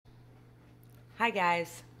Hi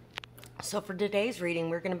guys. So for today's reading,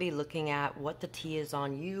 we're going to be looking at what the tea is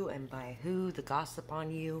on you and by who, the gossip on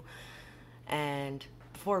you. And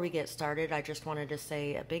before we get started, I just wanted to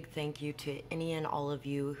say a big thank you to any and all of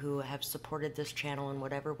you who have supported this channel in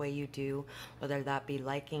whatever way you do, whether that be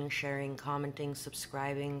liking, sharing, commenting,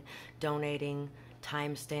 subscribing, donating,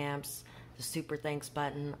 timestamps, the super thanks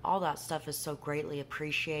button. All that stuff is so greatly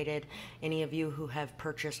appreciated. Any of you who have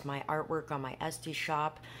purchased my artwork on my esty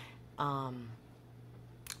shop,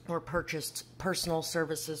 or purchased personal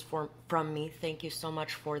services from me, thank you so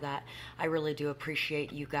much for that. I really do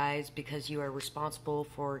appreciate you guys because you are responsible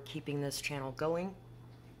for keeping this channel going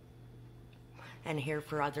and here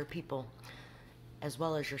for other people as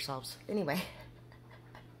well as yourselves. Anyway,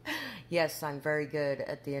 yes, I'm very good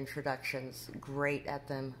at the introductions, great at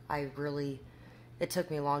them. It took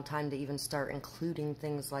me a long time to even start including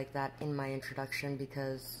things like that in my introduction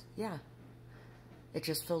because, yeah, it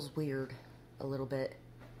just feels weird a little bit.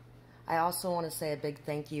 I also want to say a big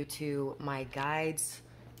thank you to my guides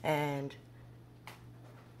and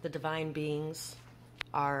the divine beings,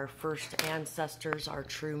 our first ancestors, our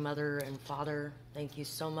true mother and father. Thank you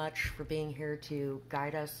so much for being here to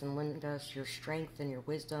guide us and lend us your strength and your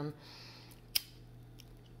wisdom,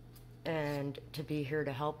 and to be here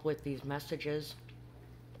to help with these messages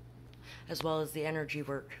as well as the energy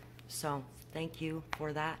work. So thank you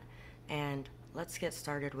for that, and let's get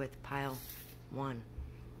started with pile 1.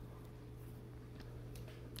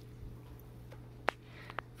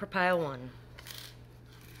 For pile 1,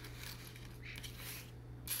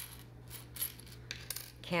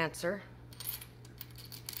 Cancer,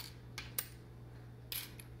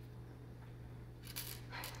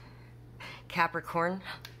 Capricorn.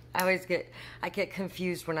 I get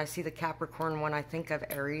confused when I see the Capricorn one. I think of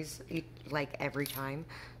Aries, like every time.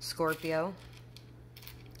 Scorpio,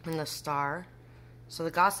 and the Star. So the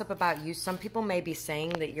gossip about you, some people may be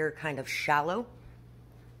saying that you're kind of shallow,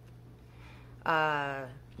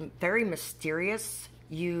 very mysterious.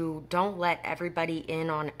 You don't let everybody in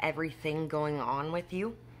on everything going on with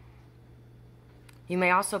you. You may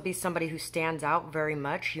also be somebody who stands out very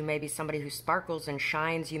much. You may be somebody who sparkles and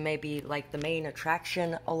shines. You may be like the main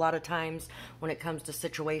attraction a lot of times when it comes to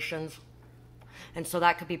situations. And so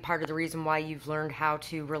that could be part of the reason why you've learned how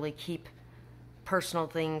to really keep personal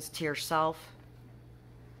things to yourself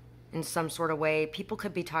in some sort of way. People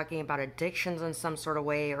could be talking about addictions in some sort of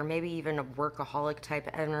way, or maybe even a workaholic type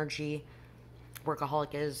energy.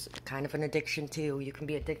 Workaholic is kind of an addiction too. You can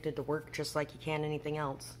be addicted to work just like you can anything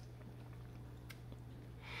else.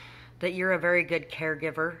 That you're a very good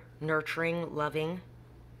caregiver, nurturing, loving,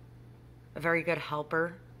 a very good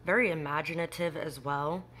helper, very imaginative as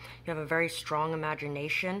well. You have a very strong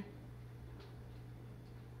imagination,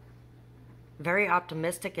 very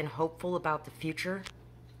optimistic and hopeful about the future.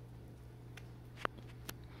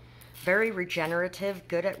 Very regenerative,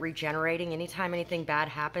 good at regenerating. Anytime anything bad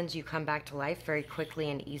happens, you come back to life very quickly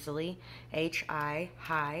and easily. H-I,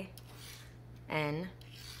 high,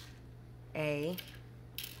 N-A,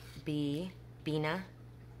 B, Bina,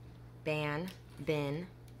 Ban, Bin,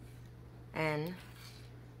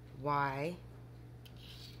 N-Y,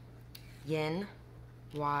 Yin,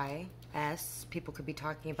 Y, S. People could be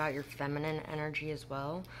talking about your feminine energy as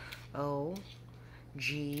well. O,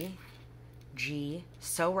 G, G.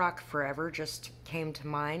 So Rock Forever just came to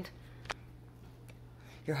mind.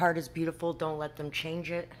 Your heart is beautiful. Don't let them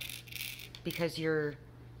change it, because you're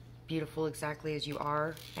beautiful exactly as you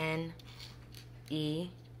are. N, E,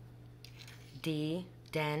 D,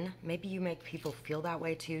 Den. Maybe you make people feel that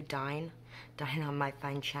way too. Dine. Dine on my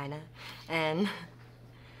fine china. N,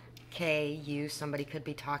 K, U. Somebody could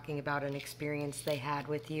be talking about an experience they had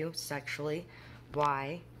with you sexually.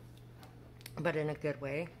 Y, but in a good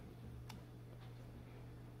way.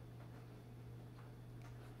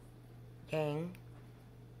 Yang,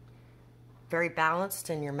 very balanced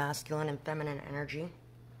in your masculine and feminine energy.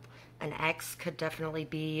 An ex could definitely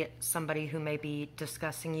be somebody who may be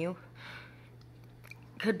discussing you.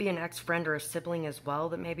 Could be an ex-friend or a sibling as well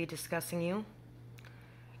that may be discussing you.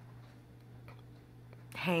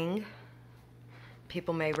 Hang,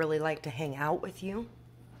 people may really like to hang out with you.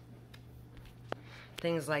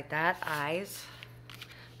 Things like that. Eyes,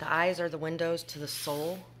 the eyes are the windows to the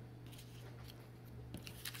soul.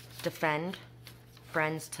 Defend,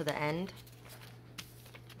 friends to the end.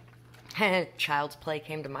 Child's play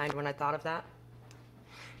came to mind when I thought of that.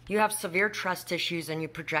 You have severe trust issues and you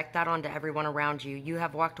project that onto everyone around you. You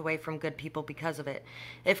have walked away from good people because of it.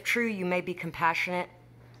 If true, you may be compassionate,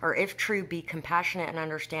 or if true, be compassionate and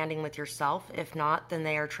understanding with yourself. If not, then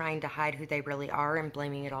they are trying to hide who they really are and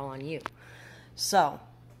blaming it all on you. So,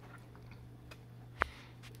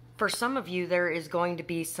 For some of you, there is going to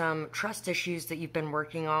be some trust issues that you've been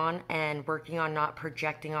working on, and working on not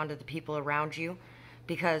projecting onto the people around you,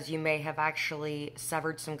 because you may have actually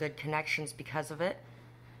severed some good connections because of it.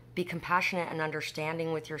 Be compassionate and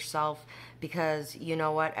understanding with yourself, because you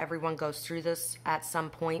know what? Everyone goes through this at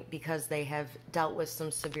some point because they have dealt with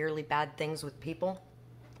some severely bad things with people.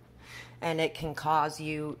 And it can cause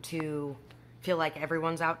you to feel like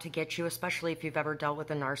everyone's out to get you, especially if you've ever dealt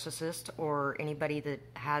with a narcissist or anybody that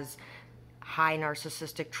has high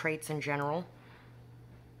narcissistic traits in general.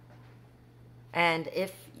 And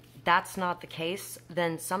if that's not the case,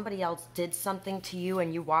 then somebody else did something to you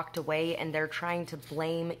and you walked away, and they're trying to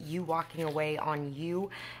blame you walking away on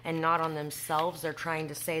you and not on themselves. They're trying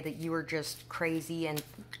to say that you were just crazy and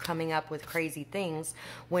coming up with crazy things,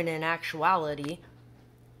 when in actuality,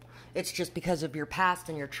 it's just because of your past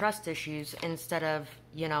and your trust issues, instead of,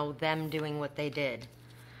 you know, them doing what they did.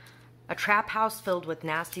 A trap house filled with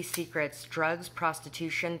nasty secrets, drugs,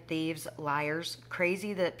 prostitution, thieves, liars.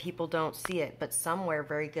 Crazy that people don't see it, but some wear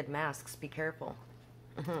very good masks. Be careful.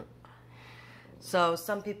 So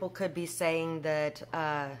some people could be saying that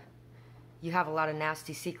you have a lot of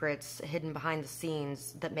nasty secrets hidden behind the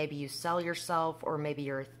scenes, that maybe you sell yourself, or maybe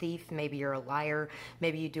you're a thief, maybe you're a liar,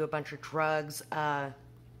 maybe you do a bunch of drugs.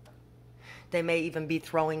 They may even be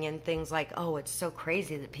throwing in things like, oh, it's so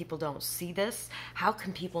crazy that people don't see this. How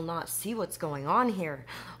can people not see what's going on here?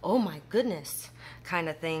 Oh my goodness, kind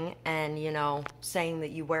of thing. And, you know, saying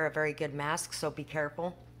that you wear a very good mask, so be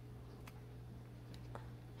careful.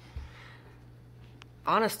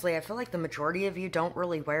 Honestly, I feel like the majority of you don't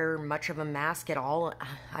really wear much of a mask at all.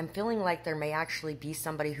 I'm feeling like there may actually be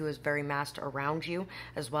somebody who is very masked around you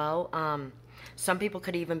as well. Some people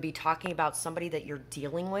could even be talking about somebody that you're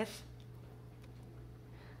dealing with.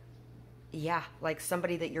 Yeah, like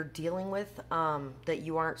somebody that you're dealing with, that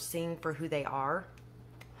you aren't seeing for who they are.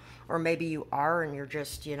 Or maybe you are and you're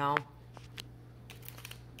just, you know,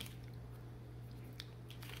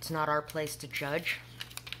 it's not our place to judge.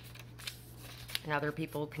 And other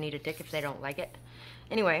people can eat a dick if they don't like it.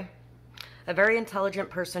 Anyway, a very intelligent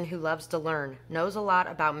person who loves to learn, knows a lot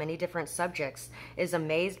about many different subjects, is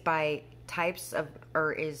amazed by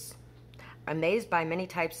many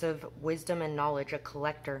types of wisdom and knowledge, a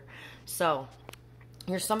collector. So,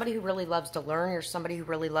 you're somebody who really loves to learn, you're somebody who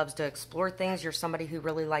really loves to explore things, you're somebody who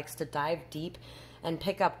really likes to dive deep and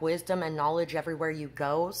pick up wisdom and knowledge everywhere you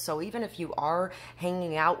go. So even if you are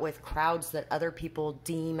hanging out with crowds that other people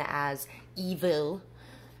deem as evil,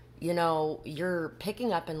 you know, you're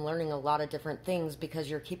picking up and learning a lot of different things, because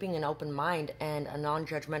you're keeping an open mind and a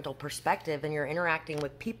non-judgmental perspective, and you're interacting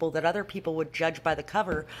with people that other people would judge by the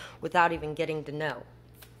cover without even getting to know.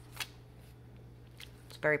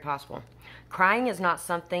 It's very possible. Crying is not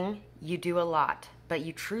something you do a lot, but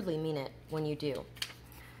you truly mean it when you do.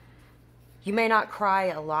 You may not cry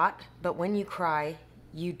a lot, but when you cry,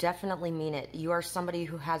 you definitely mean it. You are somebody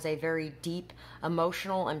who has a very deep,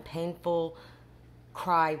 emotional, and painful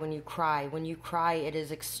cry when you cry. When you cry, it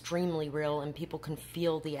is extremely real, and people can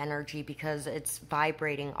feel the energy because it's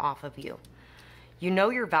vibrating off of you. You know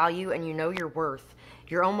your value and you know your worth.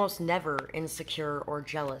 You're almost never insecure or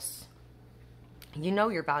jealous. You know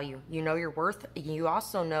your value, you know your worth. You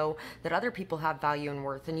also know that other people have value and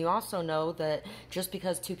worth. And you also know that just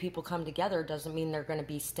because two people come together doesn't mean they're going to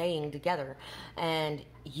be staying together. And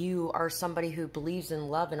you are somebody who believes in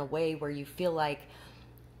love in a way where you feel like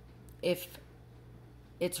if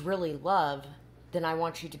it's really love, then I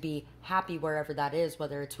want you to be happy wherever that is,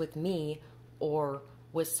 whether it's with me or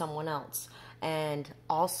with someone else. And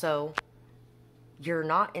also, you're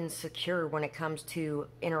not insecure when it comes to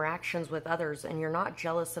interactions with others, and you're not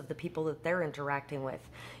jealous of the people that they're interacting with.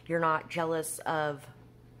 You're not jealous of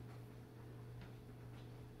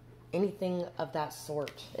anything of that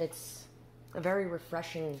sort. It's a very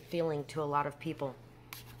refreshing feeling to a lot of people.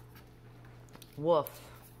 Woof.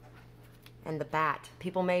 And the bat.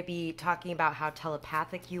 People may be talking about how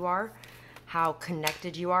telepathic you are, how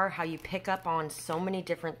connected you are, how you pick up on so many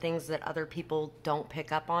different things that other people don't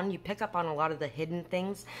pick up on. You pick up on a lot of the hidden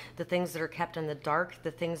things, the things that are kept in the dark, the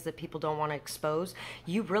things that people don't want to expose.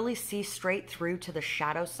 You really see straight through to the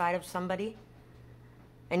shadow side of somebody.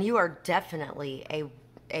 And you are definitely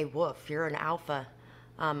a wolf. You're an alpha,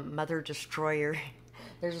 mother destroyer.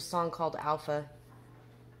 There's a song called Alpha.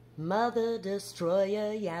 Mother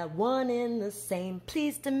destroyer, yeah, one in the same.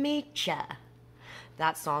 Pleased to meet ya.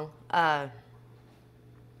 That song.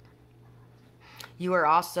 You are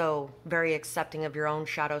also very accepting of your own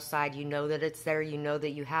shadow side. You know that it's there, you know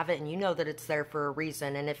that you have it, and you know that it's there for a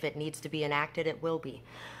reason, and if it needs to be enacted, it will be.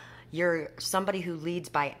 You're somebody who leads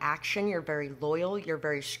by action. You're very loyal. You're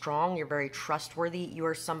very strong. You're very trustworthy. You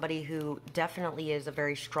are somebody who definitely is a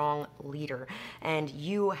very strong leader. And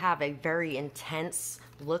you have a very intense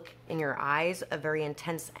look in your eyes, a very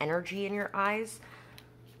intense energy in your eyes.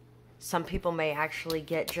 Some people may actually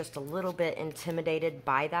get just a little bit intimidated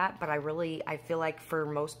by that, but I feel like for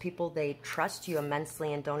most people, they trust you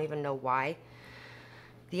immensely and don't even know why.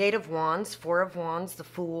 The Eight of Wands, Four of Wands, the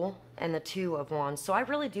Fool, and the Two of Wands. So I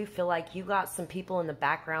really do feel like you got some people in the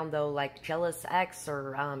background, though, like jealous ex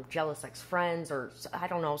or jealous ex-friends, or I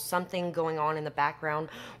don't know, something going on in the background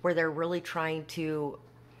where they're really trying to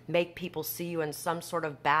make people see you in some sort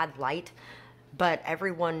of bad light. But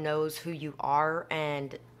everyone knows who you are,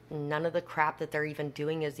 and none of the crap that they're even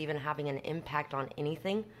doing is even having an impact on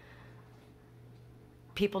anything.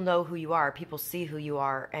 People know who you are, people see who you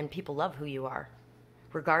are, and people love who you are,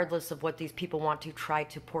 regardless of what these people want to try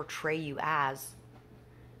to portray you as.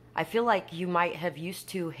 I feel like you might have used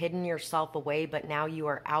to hidden yourself away, but now you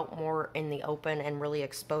are out more in the open and really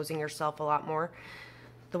exposing yourself a lot more.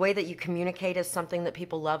 The way that you communicate is something that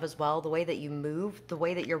people love as well. The way that you move, the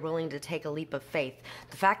way that you're willing to take a leap of faith,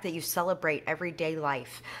 the fact that you celebrate everyday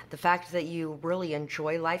life, the fact that you really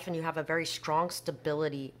enjoy life and you have a very strong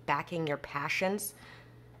stability backing your passions.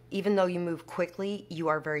 Even though you move quickly, you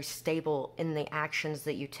are very stable in the actions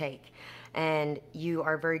that you take. And you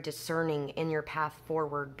are very discerning in your path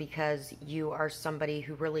forward because you are somebody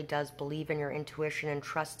who really does believe in your intuition and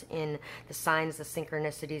trust in the signs, the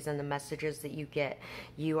synchronicities, and the messages that you get.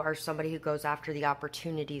 You are somebody who goes after the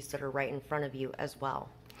opportunities that are right in front of you as well.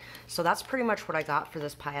 So that's pretty much what I got for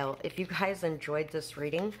this pile. If you guys enjoyed this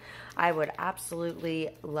reading, I would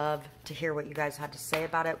absolutely love to hear what you guys had to say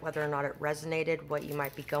about it, whether or not it resonated, what you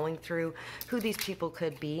might be going through, who these people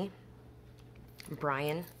could be.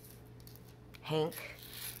 Brian, Hank,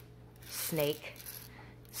 Snake.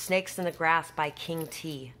 Snakes in the Grass by King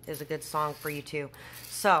T is a good song for you too.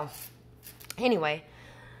 So, anyway,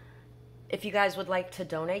 if you guys would like to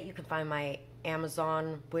donate, you can find my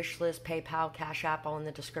Amazon wish list, PayPal, Cash App, all in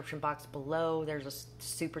the description box below. There's a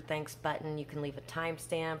super thanks button. You can leave a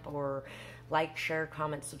timestamp or like, share,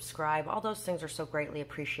 comment, subscribe. All those things are so greatly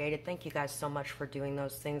appreciated. Thank you guys so much for doing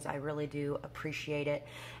those things. I really do appreciate it.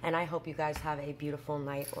 And I hope you guys have a beautiful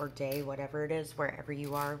night or day, whatever it is, wherever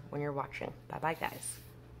you are when you're watching. Bye-bye, guys.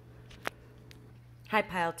 Hi,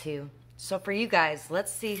 Pile 2. So for you guys,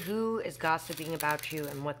 let's see who is gossiping about you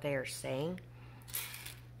and what they are saying.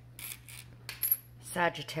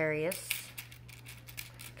 Sagittarius.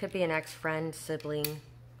 Could be an ex-friend, sibling.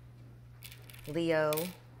 Leo.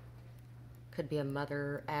 Could be a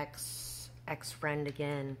mother, ex-friend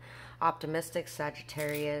again. Optimistic,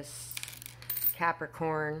 Sagittarius.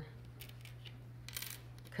 Capricorn.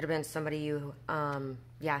 Could have been somebody you,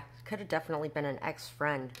 yeah, could have definitely been an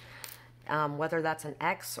ex-friend. Whether that's an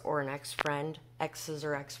ex or an ex-friend. Exes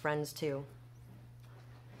are ex-friends too.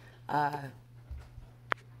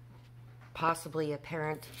 Possibly a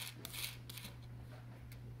parent.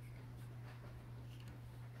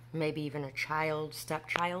 Maybe even a child,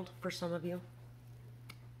 stepchild for some of you.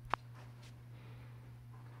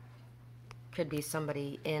 Could be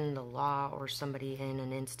somebody in the law or somebody in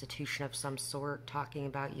an institution of some sort talking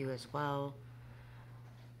about you as well.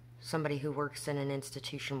 Somebody who works in an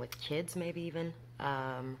institution with kids, maybe even.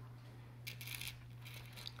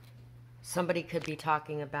 Somebody could be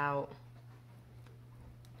talking about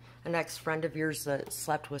an ex-friend of yours that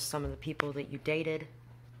slept with some of the people that you dated.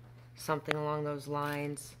 Something along those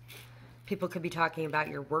lines. People could be talking about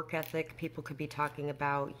your work ethic. People could be talking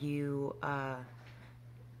about you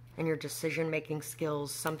and your decision-making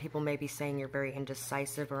skills. Some people may be saying you're very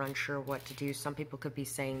indecisive or unsure what to do. Some people could be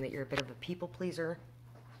saying that you're a bit of a people pleaser.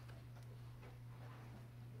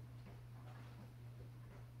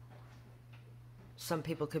 Some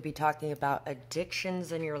people could be talking about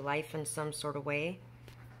addictions in your life in some sort of way.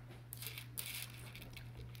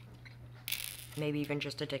 Maybe even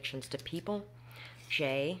just addictions to people.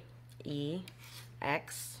 J, E,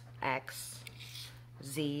 X, X,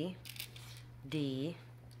 Z, D,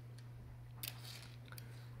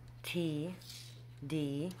 T,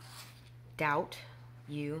 D, doubt,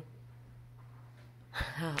 U.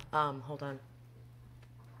 Hold on.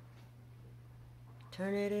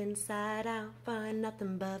 Turn it inside out, find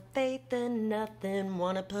nothing but faith in nothing.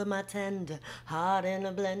 Wanna put my tender heart in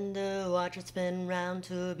a blender, watch it spin round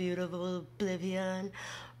to a beautiful oblivion.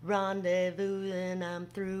 Rendezvous and I'm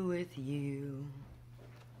through with you.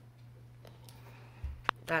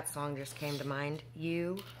 That song just came to mind.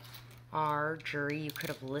 You are jury. You could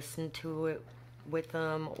have listened to it with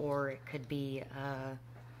them, or it could be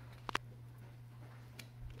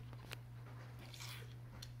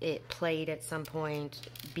it played at some point.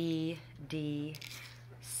 B, D,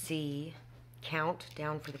 C, count,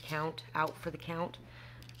 down for the count, out for the count.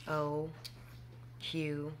 O,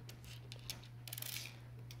 Q,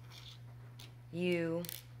 U,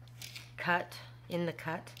 cut, in the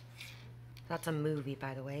cut. That's a movie,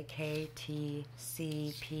 by the way. K, T,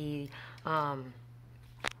 C, P.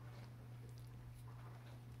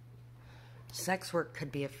 Sex work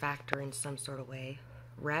could be a factor in some sort of way.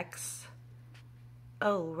 Rex.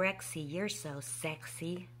 Oh, Rexy, you're so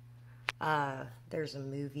sexy. There's a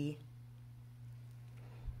movie.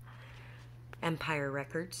 Empire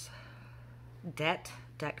Records. Debt,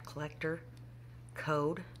 debt collector.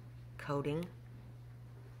 Code, coding.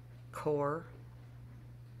 Core.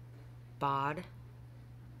 Bod,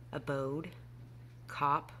 abode.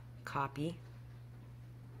 Cop, copy.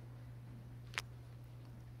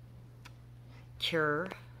 Cure.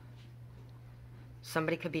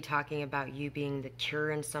 Somebody could be talking about you being the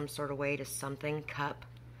cure in some sort of way to something. Cup,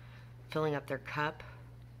 filling up their cup.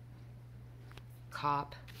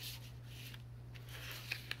 Cop.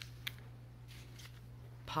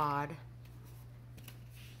 Pod.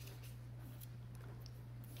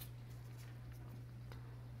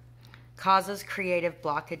 Causes creative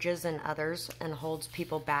blockages in others and holds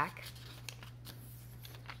people back.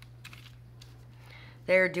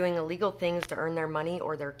 They are doing illegal things to earn their money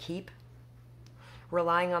or their keep.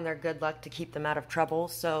 Relying on their good luck to keep them out of trouble.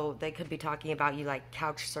 So they could be talking about you like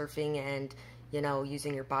couch surfing and, you know,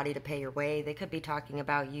 using your body to pay your way. They could be talking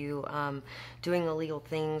about you doing illegal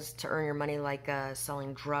things to earn your money, like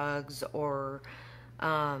selling drugs or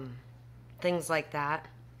things like that.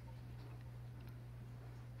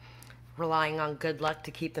 Relying on good luck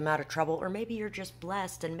to keep them out of trouble. Or maybe you're just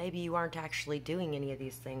blessed and maybe you aren't actually doing any of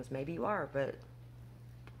these things. Maybe you are, but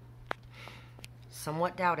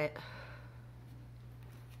somewhat doubt it.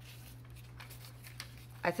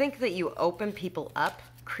 I think that you open people up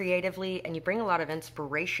creatively and you bring a lot of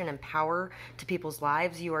inspiration and power to people's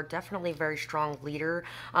lives. You are definitely a very strong leader.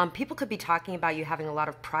 People could be talking about you having a lot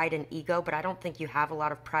of pride and ego, but I don't think you have a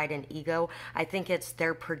lot of pride and ego. I think it's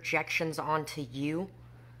their projections onto you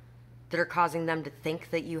that are causing them to think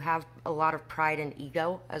that you have a lot of pride and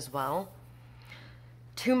ego as well.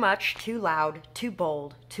 Too much, too loud, too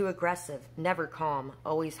bold, too aggressive, never calm,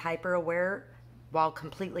 always hyper aware while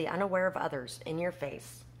completely unaware of others in your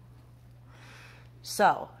face.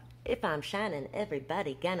 So, if I'm shining,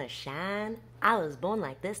 everybody gonna shine. I was born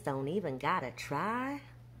like this, don't even gotta try.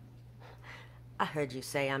 I heard you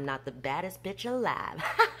say I'm not the baddest bitch alive.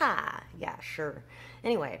 Ha ha! Yeah, sure.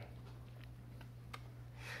 Anyway.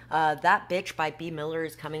 That Bitch by B. Miller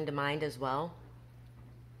is coming to mind as well.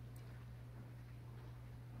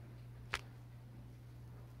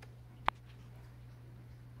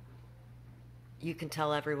 You can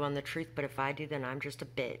tell everyone the truth, but if I do, then I'm just a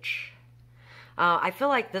bitch. I feel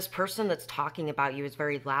like this person that's talking about you is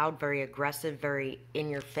very loud, very aggressive, very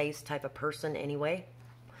in-your-face type of person anyway.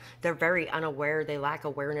 They're very unaware. They lack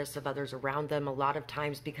awareness of others around them a lot of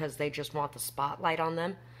times because they just want the spotlight on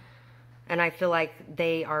them. And I feel like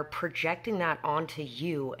they are projecting that onto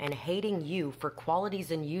you and hating you for qualities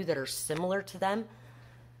in you that are similar to them,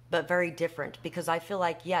 but very different. Because I feel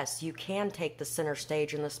like, yes, you can take the center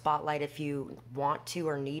stage in the spotlight if you want to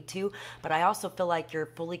or need to, but I also feel like you're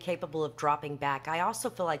fully capable of dropping back. I also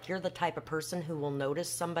feel like you're the type of person who will notice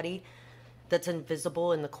somebody that's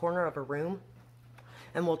invisible in the corner of a room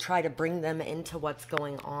and will try to bring them into what's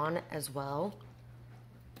going on as well.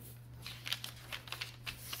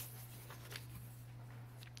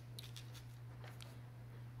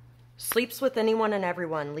 Sleeps with anyone and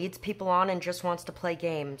everyone, leads people on and just wants to play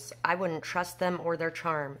games. I wouldn't trust them or their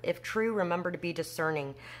charm. If true, remember to be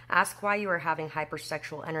discerning. Ask why you are having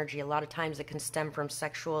hypersexual energy. A lot of times it can stem from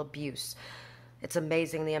sexual abuse. It's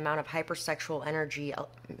amazing the amount of hypersexual energy.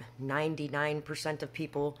 99% of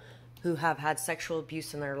people who have had sexual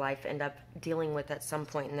abuse in their life end up dealing with at some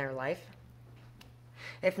point in their life.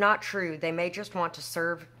 If not true, they may just want to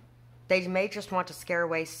scare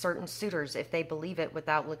away certain suitors. If they believe it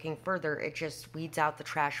without looking further, it just weeds out the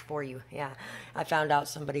trash for you. Yeah, I found out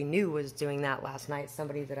somebody new was doing that last night.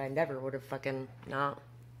 Somebody that I never would have fucking, no.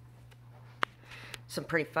 Some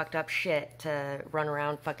pretty fucked up shit to run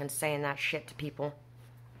around fucking saying that shit to people.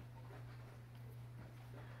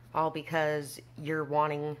 All because you're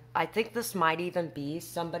wanting, I think this might even be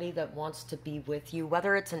somebody that wants to be with you,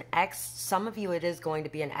 whether it's an ex. Some of you it is going to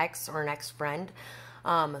be an ex or an ex-friend.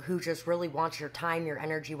 Who just really wants your time, your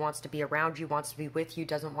energy, wants to be around you, wants to be with you,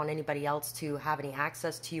 doesn't want anybody else to have any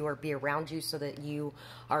access to you or be around you so that you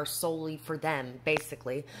are solely for them,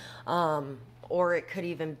 basically. Or it could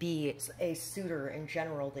even be a suitor in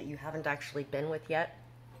general that you haven't actually been with yet.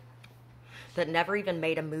 that never even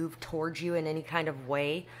made a move towards you in any kind of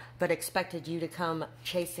way, but expected you to come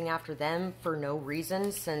chasing after them for no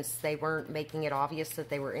reason, since they weren't making it obvious that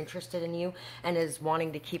they were interested in you, and is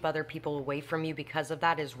wanting to keep other people away from you because of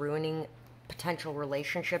that, is ruining potential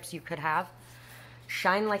relationships you could have.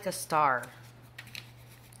 Shine like a star.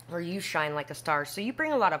 Or you shine like a star. So you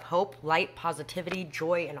bring a lot of hope, light, positivity,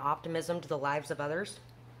 joy, and optimism to the lives of others.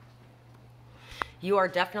 You are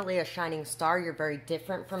definitely a shining star. You're very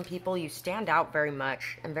different from people. You stand out very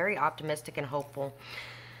much and very optimistic and hopeful.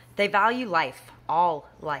 They value life, all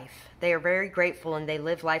life. They are very grateful and they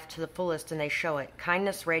live life to the fullest, and they show it.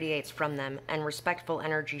 Kindness radiates from them and respectful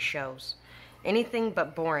energy shows. Anything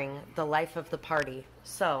but boring, the life of the party.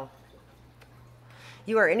 So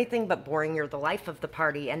you are anything but boring. You're the life of the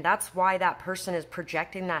party. And that's why that person is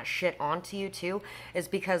projecting that shit onto you too, is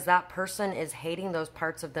because that person is hating those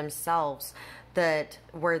parts of themselves that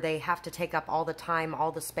where they have to take up all the time, all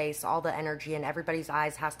the space, all the energy, and everybody's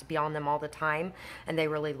eyes has to be on them all the time. And they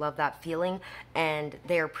really love that feeling, and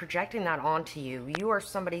they are projecting that onto you. You are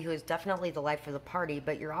somebody who is definitely the life of the party,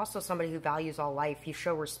 but you're also somebody who values all life. You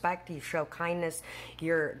show respect, you show kindness.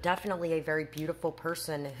 You're definitely a very beautiful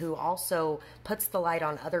person who also puts the light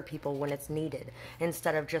on other people when it's needed,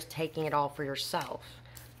 instead of just taking it all for yourself.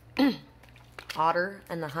 Otter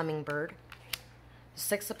and the hummingbird.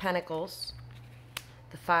 Six of Pentacles.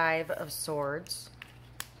 The Five of Swords,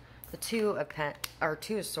 the Two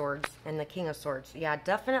of Swords, and the King of Swords. Yeah,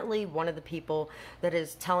 definitely one of the people that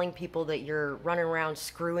is telling people that you're running around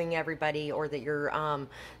screwing everybody, or that you're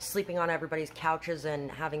sleeping on everybody's couches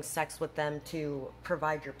and having sex with them to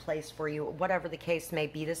provide your place for you, whatever the case may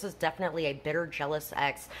be. This is definitely a bitter, jealous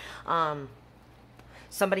ex.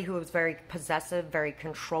 Somebody who is very possessive, very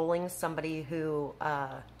controlling, somebody who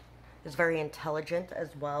is very intelligent as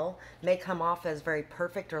well, may come off as very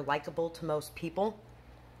perfect or likable to most people.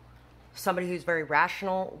 Somebody who's very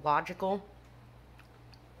rational, logical.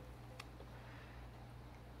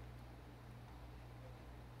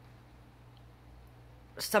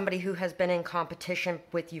 Somebody who has been in competition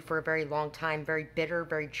with you for a very long time, very bitter,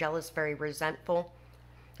 very jealous, very resentful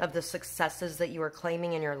of the successes that you are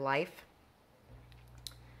claiming in your life.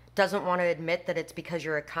 Doesn't want to admit that it's because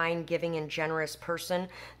you're a kind, giving, and generous person,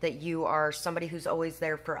 that you are somebody who's always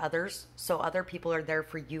there for others. So other people are there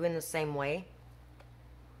for you in the same way.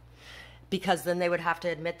 Because then they would have to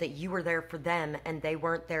admit that you were there for them and they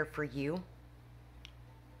weren't there for you.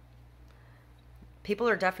 People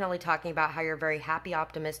are definitely talking about how you're a very happy,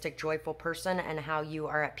 optimistic, joyful person, and how you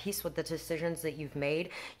are at peace with the decisions that you've made.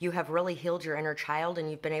 You have really healed your inner child, and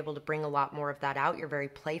you've been able to bring a lot more of that out. You're very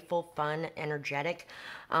playful, fun, energetic.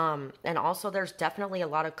 And also there's definitely a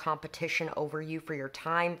lot of competition over you for your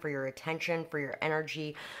time, for your attention, for your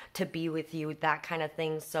energy, to be with you, that kind of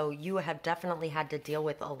thing. So you have definitely had to deal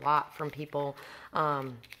with a lot from people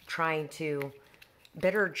trying to...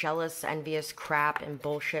 bitter, jealous, envious crap and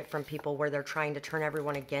bullshit from people where they're trying to turn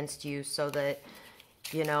everyone against you so that,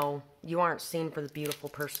 you know, you aren't seen for the beautiful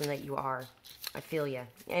person that you are. I feel you.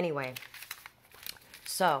 Anyway,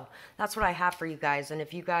 so that's what I have for you guys. And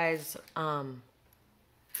if you guys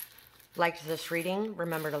liked this reading,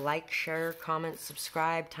 remember to like, share, comment,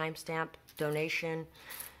 subscribe, timestamp, donation.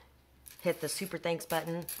 Hit the super thanks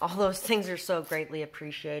button. All those things are so greatly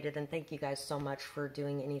appreciated. And thank you guys so much for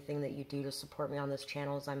doing anything that you do to support me on this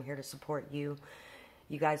channel, as I'm here to support you.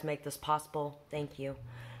 You guys make this possible. Thank you.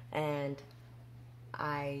 And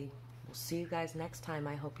I will see you guys next time.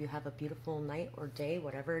 I hope you have a beautiful night or day,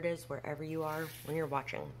 whatever it is, wherever you are when you're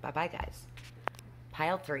watching. Bye-bye, guys.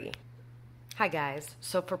 Pile 3. Hi, guys.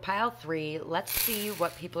 So for Pile 3, let's see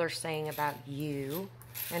what people are saying about you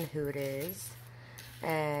and who it is.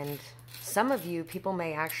 And some of you, people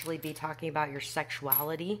may actually be talking about your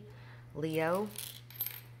sexuality. Leo,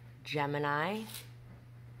 Gemini,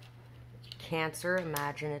 Cancer,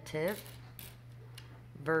 imaginative,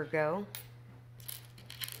 Virgo,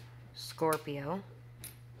 Scorpio.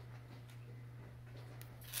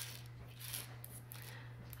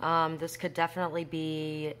 This could definitely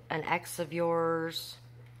be an ex of yours.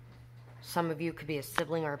 Some of you could be a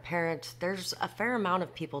sibling or a parent. There's a fair amount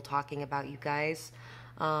of people talking about you guys.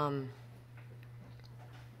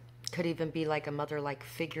 Could even be like a mother-like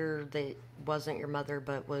figure that wasn't your mother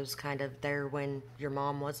but was kind of there when your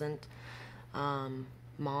mom wasn't.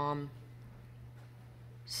 Mom,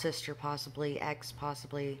 sister possibly, ex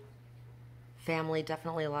possibly, family,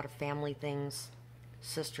 definitely a lot of family things.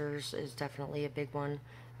 Sisters is definitely a big one.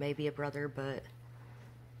 Maybe a brother, but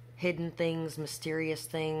hidden things, mysterious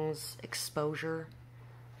things, exposure.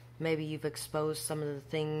 Maybe you've exposed some of the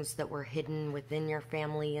things that were hidden within your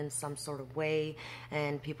family in some sort of way,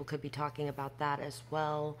 and people could be talking about that as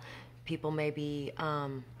well. People may be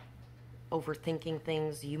overthinking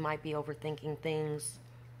things. You might be overthinking things.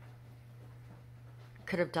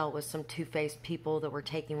 Could have dealt with some two-faced people that were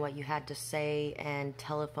taking what you had to say and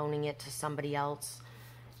telephoning it to somebody else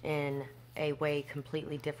in a way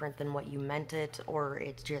completely different than what you meant it, or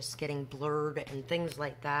it's just getting blurred and things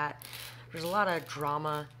like that. There's a lot of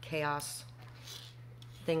drama, chaos,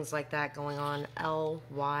 things like that going on.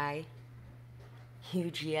 L-Y,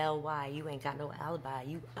 U-G-L-Y, you ain't got no alibi,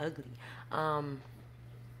 you ugly.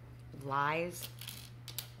 Lies,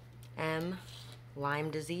 M, Lyme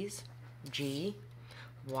disease, G,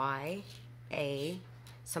 Y, A,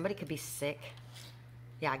 somebody could be sick.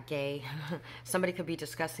 Yeah, gay. Somebody could be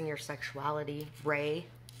discussing your sexuality. Ray.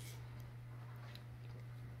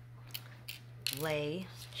 Lay.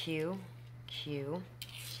 Q. Q.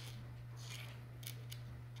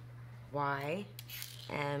 Y.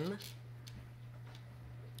 M.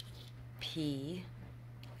 P.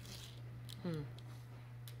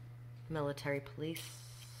 Military police.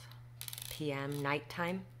 PM.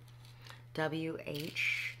 Nighttime. W.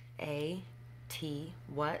 H. A. T.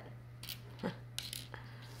 What?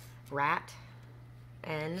 Rat,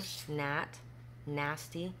 N, Nat,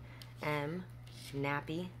 Nasty, M,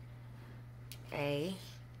 Nappy, A,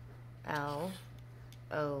 L,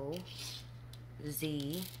 O,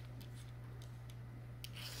 Z,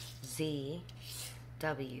 Z,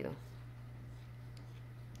 W.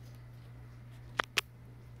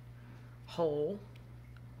 Whole,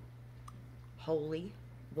 holy,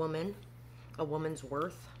 woman, a woman's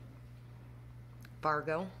worth.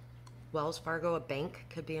 Fargo. Wells Fargo, a bank,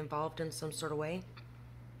 could be involved in some sort of way.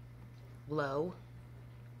 Low.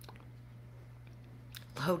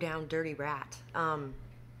 Low down, dirty rat. Oh,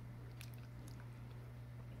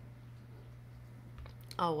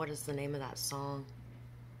 what is the name of that song?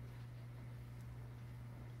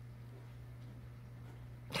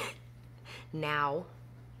 Now.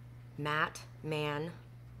 Matt, man.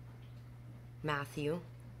 Matthew.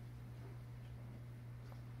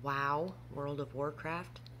 WoW, World of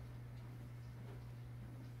Warcraft.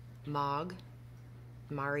 Mog,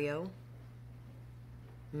 Mario,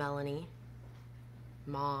 Melanie,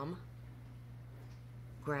 Mom,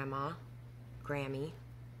 Grandma, Grammy.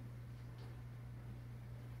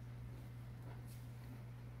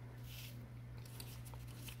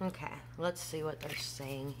 Okay, let's see what they're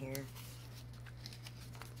saying here.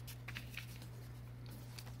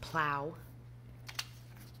 Plow.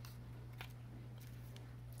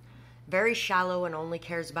 Very shallow and only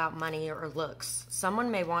cares about money or looks.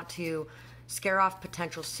 Someone may want to scare off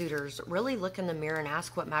potential suitors. Really look in the mirror and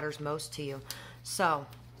ask what matters most to you. So,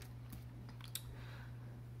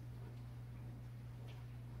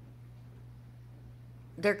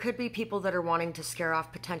 there could be people that are wanting to scare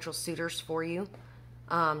off potential suitors for you,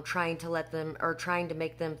 trying to let them, or trying to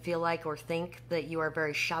make them feel like or think that you are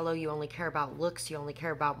very shallow. You only care about looks. You only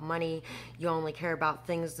care about money. You only care about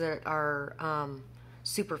things that are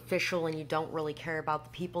superficial, and you don't really care about the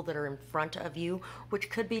people that are in front of you, which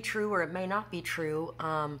could be true or it may not be true.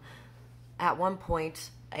 At one point,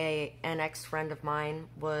 an ex-friend of mine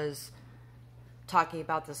was talking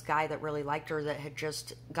about this guy that really liked her that had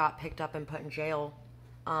just got picked up and put in jail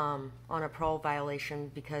on a parole violation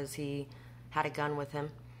because he had a gun with him.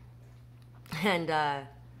 And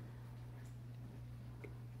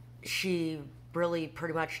she really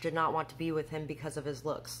pretty much did not want to be with him because of his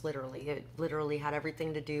looks, literally. It literally had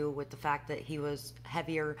everything to do with the fact that he was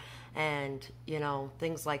heavier and, you know,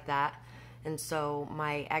 things like that. And so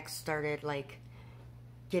my ex started, like,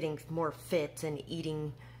 getting more fit and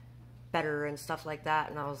eating better and stuff like that.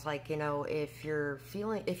 And I was like, you know, if you're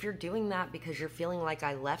doing that because you're feeling like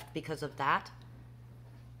I left because of that,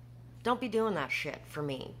 don't be doing that shit for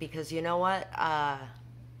me. Because you know what?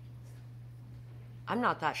 I'm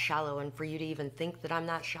not that shallow, and for you to even think that I'm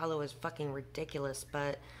that shallow is fucking ridiculous.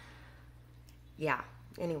 But yeah,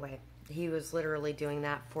 anyway, he was literally doing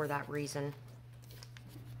that for that reason.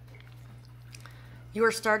 You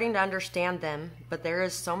are starting to understand them, but there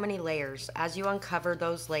is so many layers. As you uncover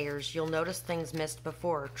those layers, you'll notice things missed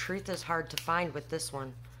before. Truth is hard to find with this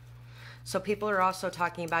one. So people are also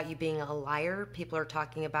talking about you being a liar. People are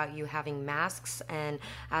talking about you having masks, and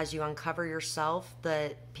as you uncover yourself,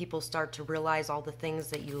 that people start to realize all the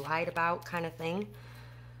things that you lied about, kind of thing.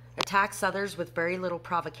 Attacks others with very little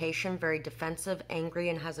provocation, very defensive, angry,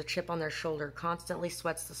 and has a chip on their shoulder. Constantly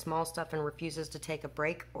sweats the small stuff and refuses to take a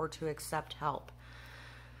break or to accept help.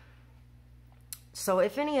 So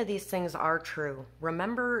if any of these things are true,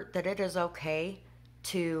 remember that it is okay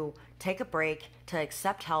to take a break, to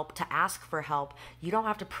accept help, to ask for help. You don't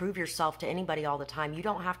have to prove yourself to anybody all the time. You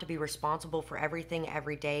don't have to be responsible for everything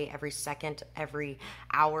every day, every second, every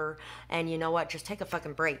hour. And you know what? Just take a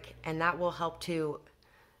fucking break. And that will help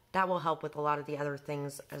with a lot of the other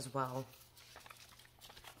things as well,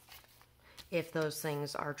 if those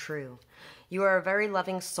things are true. You are a very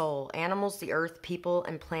loving soul. Animals, the earth, people,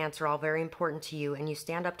 and plants are all very important to you, and you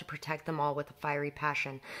stand up to protect them all with a fiery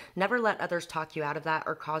passion. Never let others talk you out of that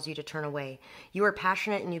or cause you to turn away. You are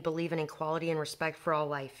passionate and you believe in equality and respect for all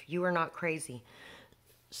life. You are not crazy.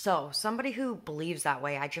 So, somebody who believes that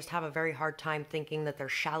way, I just have a very hard time thinking that they're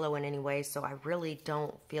shallow in any way, so I really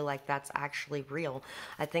don't feel like that's actually real.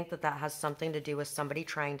 I think that that has something to do with somebody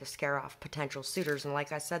trying to scare off potential suitors, and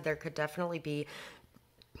like I said, there could definitely be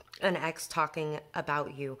an ex talking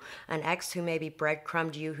about you, an ex who maybe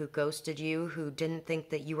breadcrumbed you, who ghosted you, who didn't think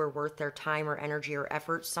that you were worth their time or energy or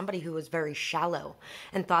effort, somebody who was very shallow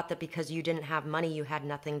and thought that because you didn't have money you had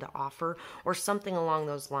nothing to offer, or something along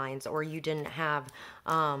those lines, or you didn't have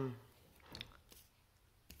the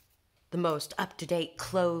most up-to-date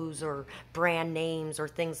clothes or brand names or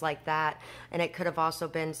things like that. And it could have also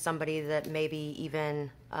been somebody that maybe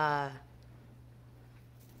even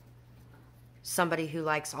somebody who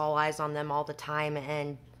likes all eyes on them all the time,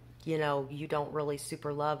 and you know, you don't really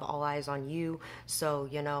super love all eyes on you, so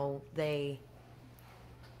you know, I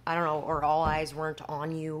don't know, or all eyes weren't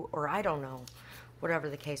on you, or I don't know, whatever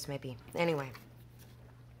the case may be. Anyway,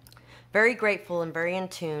 very grateful and very in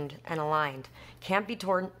tuned and aligned. Can't be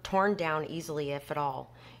torn down easily, if at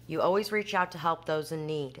all. You always reach out to help those in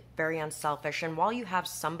need. Very unselfish. And while you have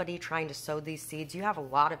somebody trying to sow these seeds, you have a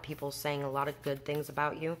lot of people saying a lot of good things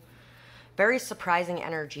about you. Very surprising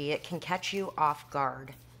energy. It can catch you off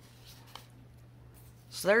guard.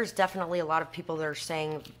 So there's definitely a lot of people that are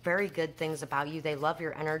saying very good things about you. They love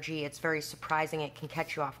your energy. It's very surprising. It can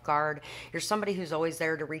catch you off guard. You're somebody who's always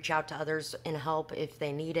there to reach out to others and help if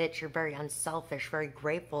they need it. You're very unselfish, very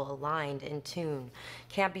grateful, aligned, in tune.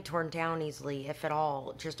 Can't be torn down easily, if at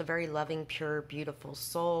all. Just a very loving, pure, beautiful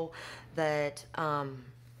soul that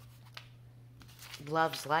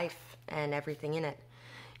loves life and everything in it.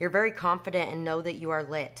 You're very confident and know that you are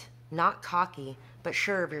lit. Not cocky, but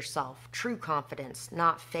sure of yourself. True confidence,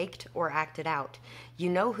 not faked or acted out. You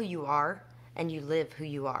know who you are, and you live who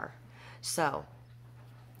you are. So,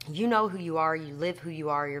 you know who you are, you live who you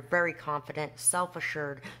are, you're very confident,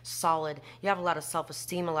 self-assured, solid. You have a lot of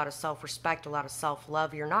self-esteem, a lot of self-respect, a lot of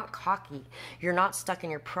self-love. You're not cocky. You're not stuck in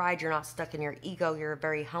your pride. You're not stuck in your ego. You're a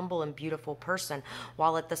very humble and beautiful person,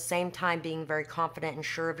 while at the same time being very confident and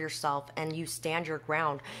sure of yourself, and you stand your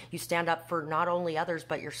ground. You stand up for not only others,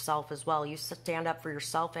 but yourself as well. You stand up for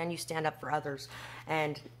yourself and you stand up for others.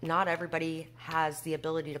 And not everybody has the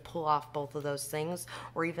ability to pull off both of those things,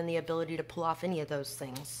 or even the ability to pull off any of those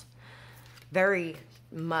things. Very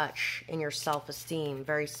much in your self-esteem,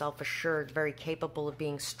 very self-assured, very capable of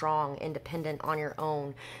being strong, independent on your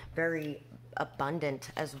own, very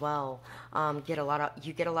abundant as well. You get a lot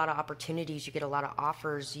of opportunities, you get a lot of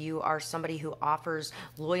offers. You are somebody who offers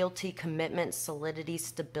loyalty, commitment, solidity,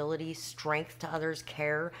 stability, strength to others,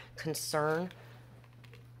 care, concern.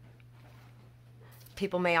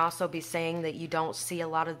 People may also be saying that you don't see a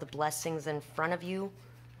lot of the blessings in front of you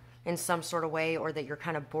in some sort of way, or that you're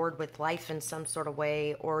kind of bored with life in some sort of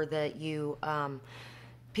way, or that you,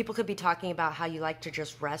 people could be talking about how you like to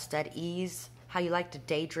just rest at ease, how you like to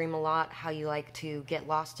daydream a lot, how you like to get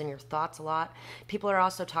lost in your thoughts a lot. People are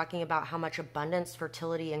also talking about how much abundance,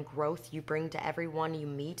 fertility, and growth you bring to everyone you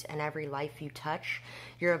meet and every life you touch.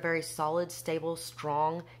 You're a very solid, stable,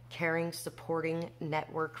 strong, caring, supporting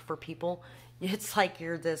network for people. It's like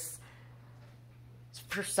you're this,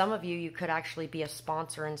 for some of you, you could actually be a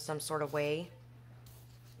sponsor in some sort of way.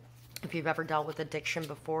 If you've ever dealt with addiction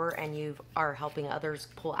before and you are helping others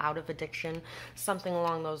pull out of addiction, something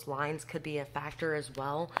along those lines could be a factor as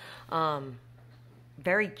well.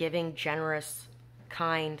 Very giving, generous,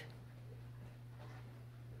 kind.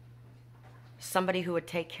 Somebody who would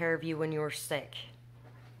take care of you when you were sick.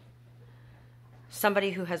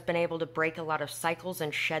 Somebody who has been able to break a lot of cycles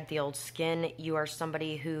and shed the old skin. You are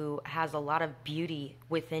somebody who has a lot of beauty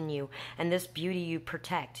within you, and this beauty you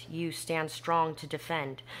protect. You stand strong to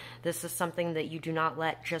defend. This is something that you do not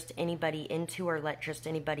let just anybody into or let just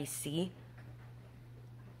anybody see.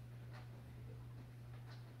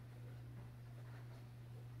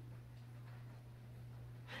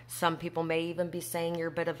 Some people may even be saying you're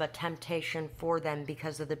a bit of a temptation for them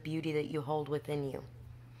because of the beauty that you hold within you.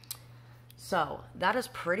 So that is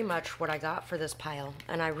pretty much what I got for this pile,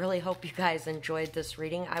 and I really hope you guys enjoyed this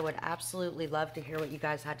reading. I would absolutely love to hear what you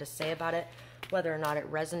guys had to say about it. whether or not it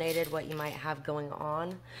resonated, what you might have going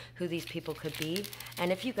on, who these people could be.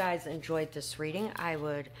 And if you guys enjoyed this reading, I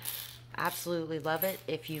would absolutely love it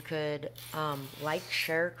if you could like,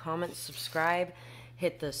 share, comment, subscribe,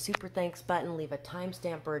 hit the super thanks button, leave a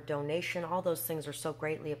timestamp or a donation. All those things are so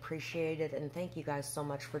greatly appreciated, and thank you guys so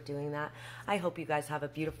much for doing that. I hope you guys have a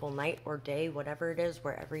beautiful night or day, whatever it is,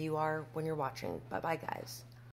 wherever you are when you're watching. Bye-bye, guys.